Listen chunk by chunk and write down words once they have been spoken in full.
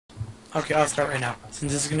Okay, I'll start right now.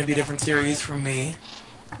 Since this is going to be a different series from me.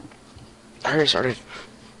 I already started.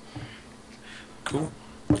 Cool.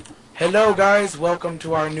 Hello, guys. Welcome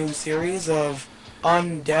to our new series of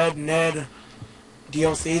Undead Ned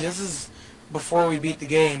DLC. This is before we beat the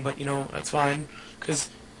game, but you know, that's fine. Because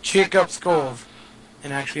check up skulls.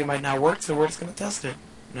 And actually, it might not work, so we're just going to test it.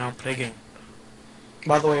 Now, play game.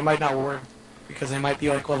 By the way, it might not work. Because they might be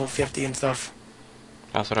like level 50 and stuff.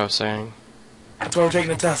 That's what I was saying. That's why we're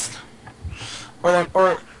taking a test.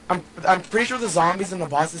 I'm pretty sure the zombies and the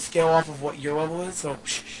bosses scale off of what your level is, so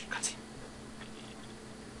shh, cutscene.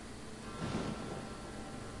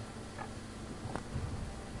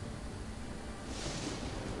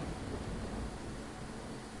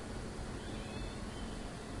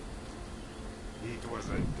 It was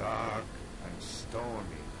a dark and stormy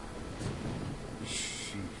night.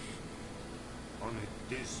 Sheesh. On a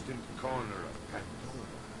distant corner of Pandora,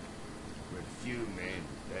 where few men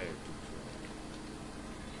dare to tread.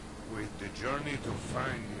 With the journey to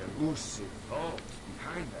find the elusive vault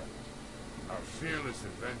behind them, our fearless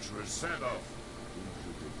adventurers set off into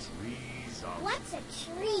the trees of... What's a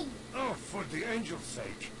tree? Oh, for the angel's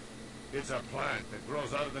sake! It's a plant that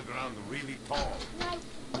grows out of the ground really tall. Like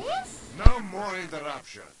this? No more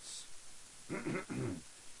interruptions.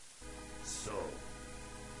 So,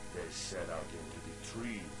 they set out into the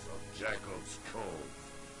trees of Jackal's Cove,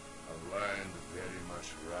 a land very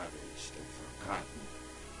much ravished and forgotten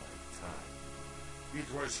by time. It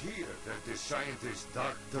was here that the scientist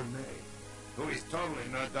Dr. May, who is totally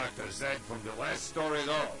not Dr. Zed from the last story at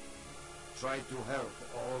all, tried to help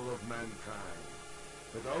all of mankind,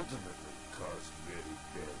 but ultimately caused very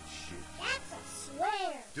bad shit. That's a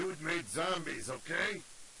swear. Dude made zombies, okay?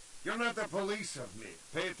 You're not the police of me.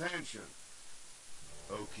 Pay attention.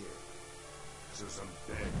 Okay. So some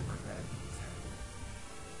bad crap was happening.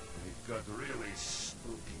 And it got really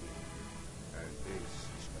spooky. And this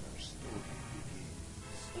is where our story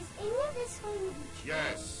begins. Is any of this going to be true?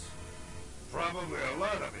 Yes. Probably a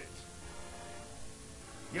lot of it.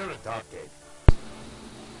 You're adopted.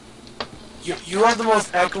 You are the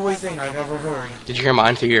most echoey thing I've ever heard. Did you hear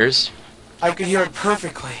mine through yours? I could hear it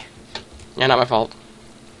perfectly. Yeah, not my fault.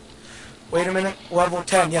 Wait a minute, level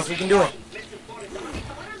 10, yes, we can do it.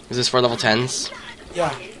 Is this for level 10s?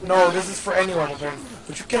 Yeah, no, this is for any level 10.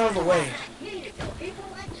 But you get out of the way.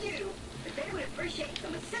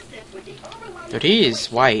 Dude, he is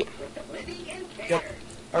white. Yep.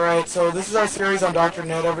 Alright, so this is our series on Dr.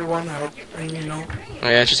 Ned, everyone. I hope, and you know, Oh,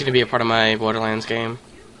 yeah, it's just gonna be a part of my Borderlands game.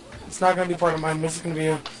 it's not going to be part of mine. This is going to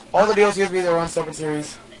be all the DLCs will be their own separate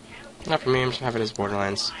series. Not for me, I'm just gonna have it as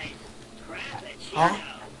Borderlands. Huh?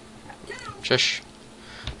 Shush.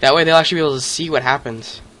 That way they'll actually be able to see what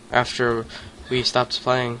happens after we stopped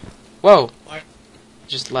playing. Whoa! What?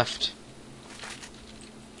 Just left.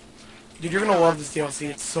 Dude, you're going to love this DLC.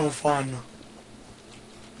 It's so fun.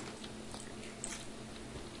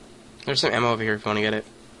 There's some ammo over here if you want to get it.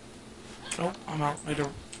 Oh, I'm out.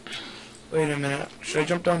 Wait a minute. Should I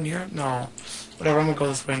jump down here? No. Whatever, I'm going to go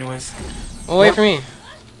this way anyways. Oh, wait for me.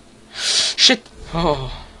 Shit!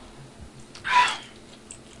 Oh.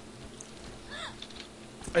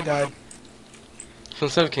 I died. So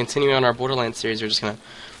instead of continuing on our Borderlands series, we're just gonna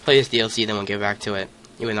play this DLC, then we'll get back to it.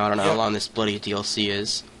 Even though I don't know how long this bloody DLC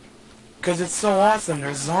is. Because it's so awesome.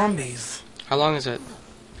 There's zombies. How long is it?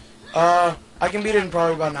 I can beat it in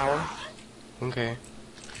probably about an hour. Okay.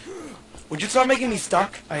 Would you stop making me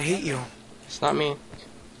stuck? I hate you. It's not me.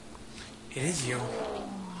 It is you.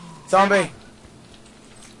 Zombie!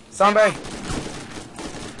 Zombie!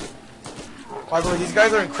 By the way, these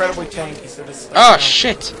guys are incredibly tanky, so just... Oh,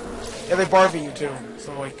 shit! Yeah, they barf at you too,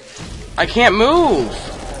 so like... I can't move!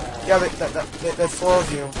 Yeah, that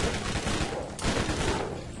slows you.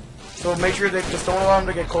 So make sure they just don't allow them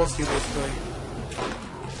to get close to you, basically.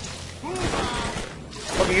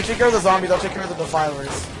 Okay, you take care of the zombies, I'll take care of the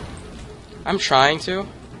defilers. I'm trying to.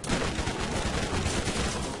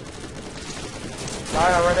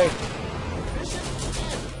 Die already.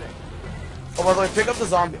 Oh, by the way, pick up the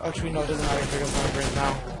zombie. Actually, no, it doesn't matter. Pick up zombie right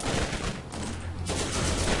now.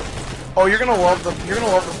 Oh, you're gonna love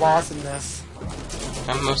the boss in this.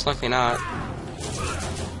 I'm most likely not.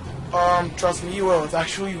 Trust me, you will. It's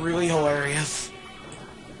actually really hilarious.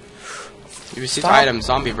 You received Stop. item,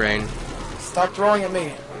 zombie brain. Stop throwing at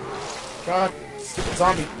me. God, stupid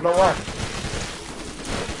zombie, blow up.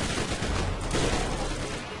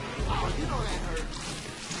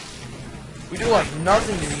 We do like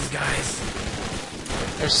nothing to these guys.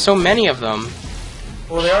 There's so many of them.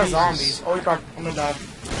 Well, they are Jesus. zombies. Oh, God, I'm gonna die.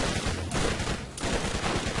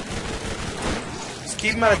 Just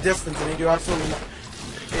keep them at a distance, and they do absolutely nothing.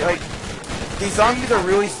 Like, these zombies are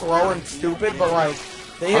really slow and stupid, but like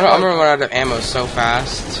they hit, I'm gonna run out of ammo so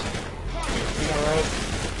fast. you know, right?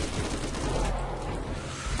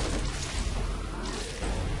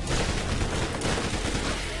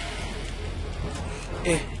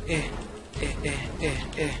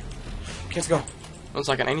 Let's go. 1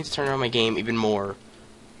 second, I need to turn on my game even more.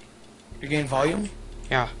 You gain volume?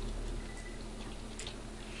 Yeah.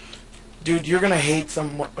 Dude, you're gonna hate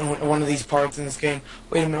one of these parts in this game.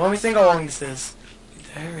 Wait a minute, let me think how long this is.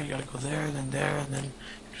 There, you gotta go there, and then you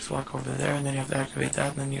just walk over there, and then you have to activate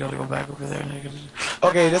that, and then you gotta go back over there, and then you gotta...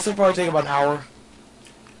 Okay, this will probably take about an hour.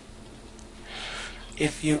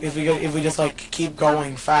 If we just like keep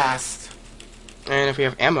going fast. And if we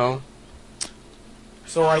have ammo,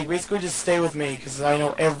 So like basically just stay with me, because I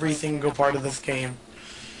know every single part of this game.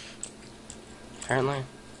 apparently.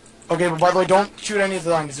 Okay, but by the way, don't shoot any of the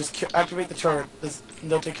zombies. Just activate the turret.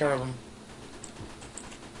 They'll take care of them.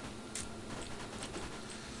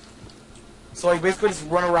 So like basically just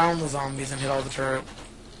run around the zombies and hit all the turret.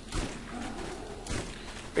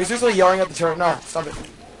 Are you seriously yelling at the turret? No, stop it.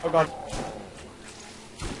 Oh god.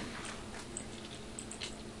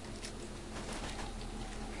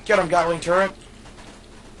 Get him, Gatling turret.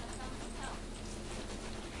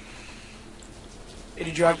 Hey,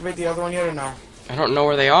 did you activate the other one yet or no? I don't know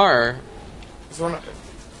where they are.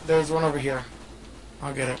 There's one over here.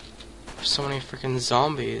 I'll get it. There's so many freaking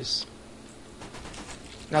zombies.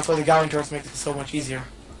 That's why the Gatling turrets make it so much easier.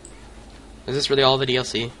 Is this really all the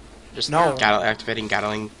DLC? Just No. Activating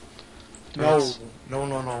Gatling turrets?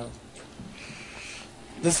 No.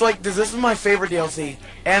 This is my favorite DLC.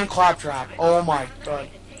 And Claptrap. Oh my god.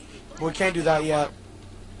 We can't do that yet.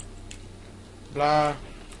 Blah.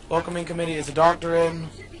 Welcoming committee. Is a doctor in?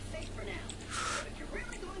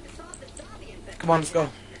 Come on, let's go.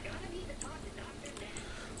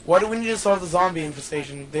 Why do we need to solve the zombie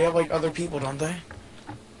infestation? They have like other people, don't they?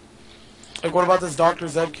 Like what about this Dr.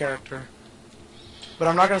 Zed character? But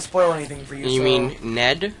I'm not gonna spoil anything for you. You so mean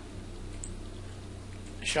Ned?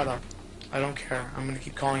 shut up. I don't care. I'm gonna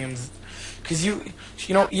keep calling him, cause you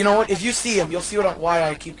know what? If you see him, you'll see why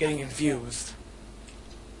I keep getting confused.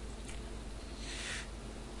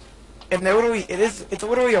 And it's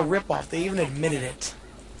literally a ripoff. They even admitted it.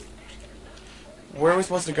 Where are we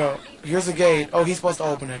supposed to go? Here's the gate. Oh, he's supposed to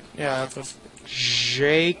open it. Yeah, that's what's...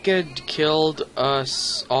 Jacob killed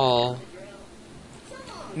us all.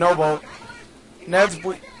 No boat. Ned's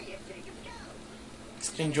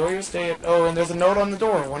enjoy your stay at... Oh, and there's a note on the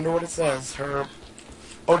door. Wonder what it says.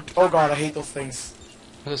 Oh god, I hate those things.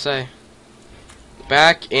 What does it say?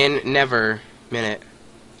 Back in never minute.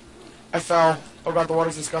 I fell. Oh god, the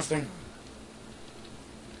water's disgusting.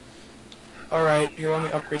 Alright, here, let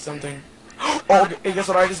me upgrade something. Oh, hey, guess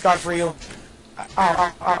what I just got for you?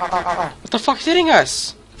 What the fuck's hitting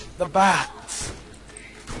us? The bats.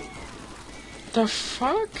 The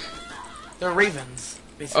fuck? They're ravens,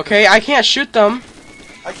 basically. Okay, I can't shoot them.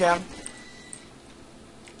 I can.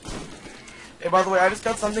 Hey, by the way, I just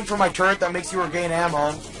got something for my turret that makes you regain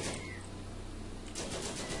ammo.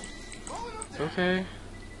 Okay.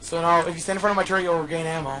 So now, if you stand in front of my turret, you'll regain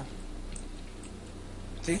ammo.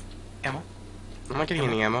 See? Ammo. I'm not getting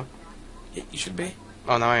any ammo. Yeah, you should be.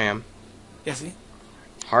 Oh, now I am. Yeah, see?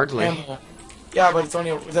 Hardly. Ammo. Yeah, but it's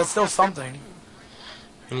only... That's still something.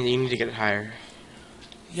 You need to get it higher.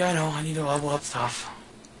 Yeah, I know. I need to level up stuff.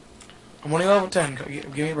 I'm only level 10.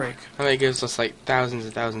 Give me a break. I mean, it gives us like thousands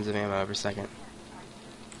and thousands of ammo every second.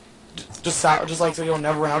 Just like so you'll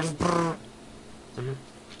never run out. Just brrr. Mhm.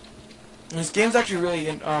 This game's actually really...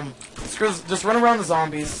 just run around the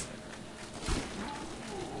zombies.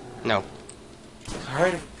 No.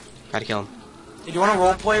 Alright. Gotta kill him. Do you want to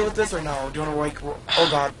roleplay with this or no? Do you want to like... Oh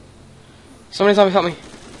god. So many zombies, help me.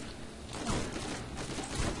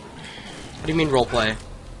 What do you mean roleplay?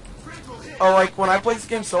 Oh, like, when I played this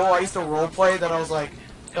game solo, I used to roleplay that I was like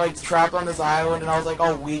trapped on this island and I was like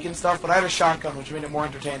all weak and stuff, but I had a shotgun, which made it more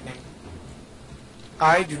entertaining.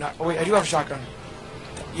 I do not... Oh wait, I do have a shotgun.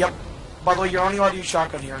 Yep. By the way, you're only allowed to use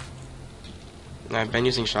shotgun here. I've been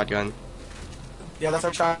using shotgun. Yeah, that's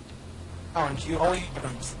our shotgun. You only use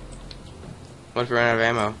shotguns. What if we run out of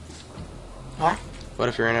ammo? Huh? What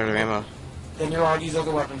if we run out of ammo? Then you're allowed to use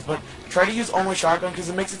other weapons, but try to use only shotgun because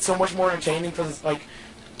it makes it so much more entertaining for this, like...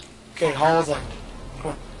 Okay, Hall's like...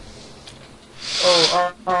 Come on.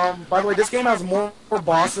 Oh, by the way, this game has more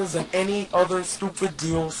bosses than any other stupid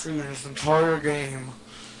DLC in this entire game.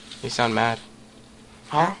 You sound mad.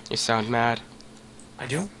 Huh? You sound mad. I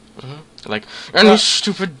do? Like, any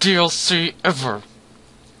stupid DLC ever.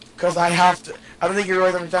 Because I have to... I don't think you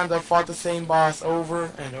realize how many times I've fought the same boss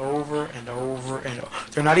over and over and over and over.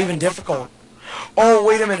 They're not even difficult. Oh,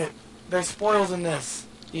 wait a minute. there's spoils in this.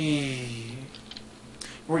 You're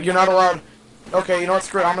not allowed. Okay, you know what?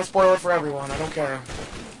 Screw it. I'm gonna spoil it for everyone. I don't care.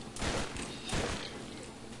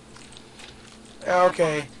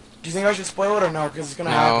 Okay. Do you think I should spoil it or no? Because it's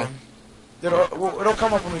gonna happen. It'll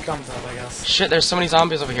come up when it comes up, I guess. Shit, there's so many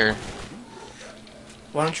zombies over here.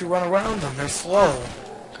 Why don't you run around them? They're slow.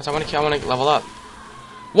 Because I want to level up.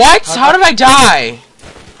 What? How did I die?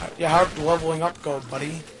 Yeah, how'd leveling up go,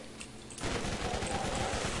 buddy?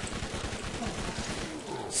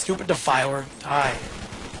 Stupid defiler. Die.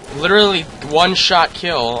 Literally one-shot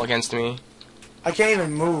kill against me. I can't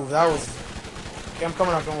even move. That was... Okay, I'm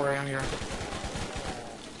coming up. Don't worry. I'm here.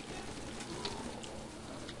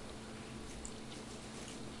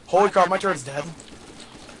 Holy crap, my turret's dead.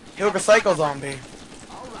 You look a psycho zombie.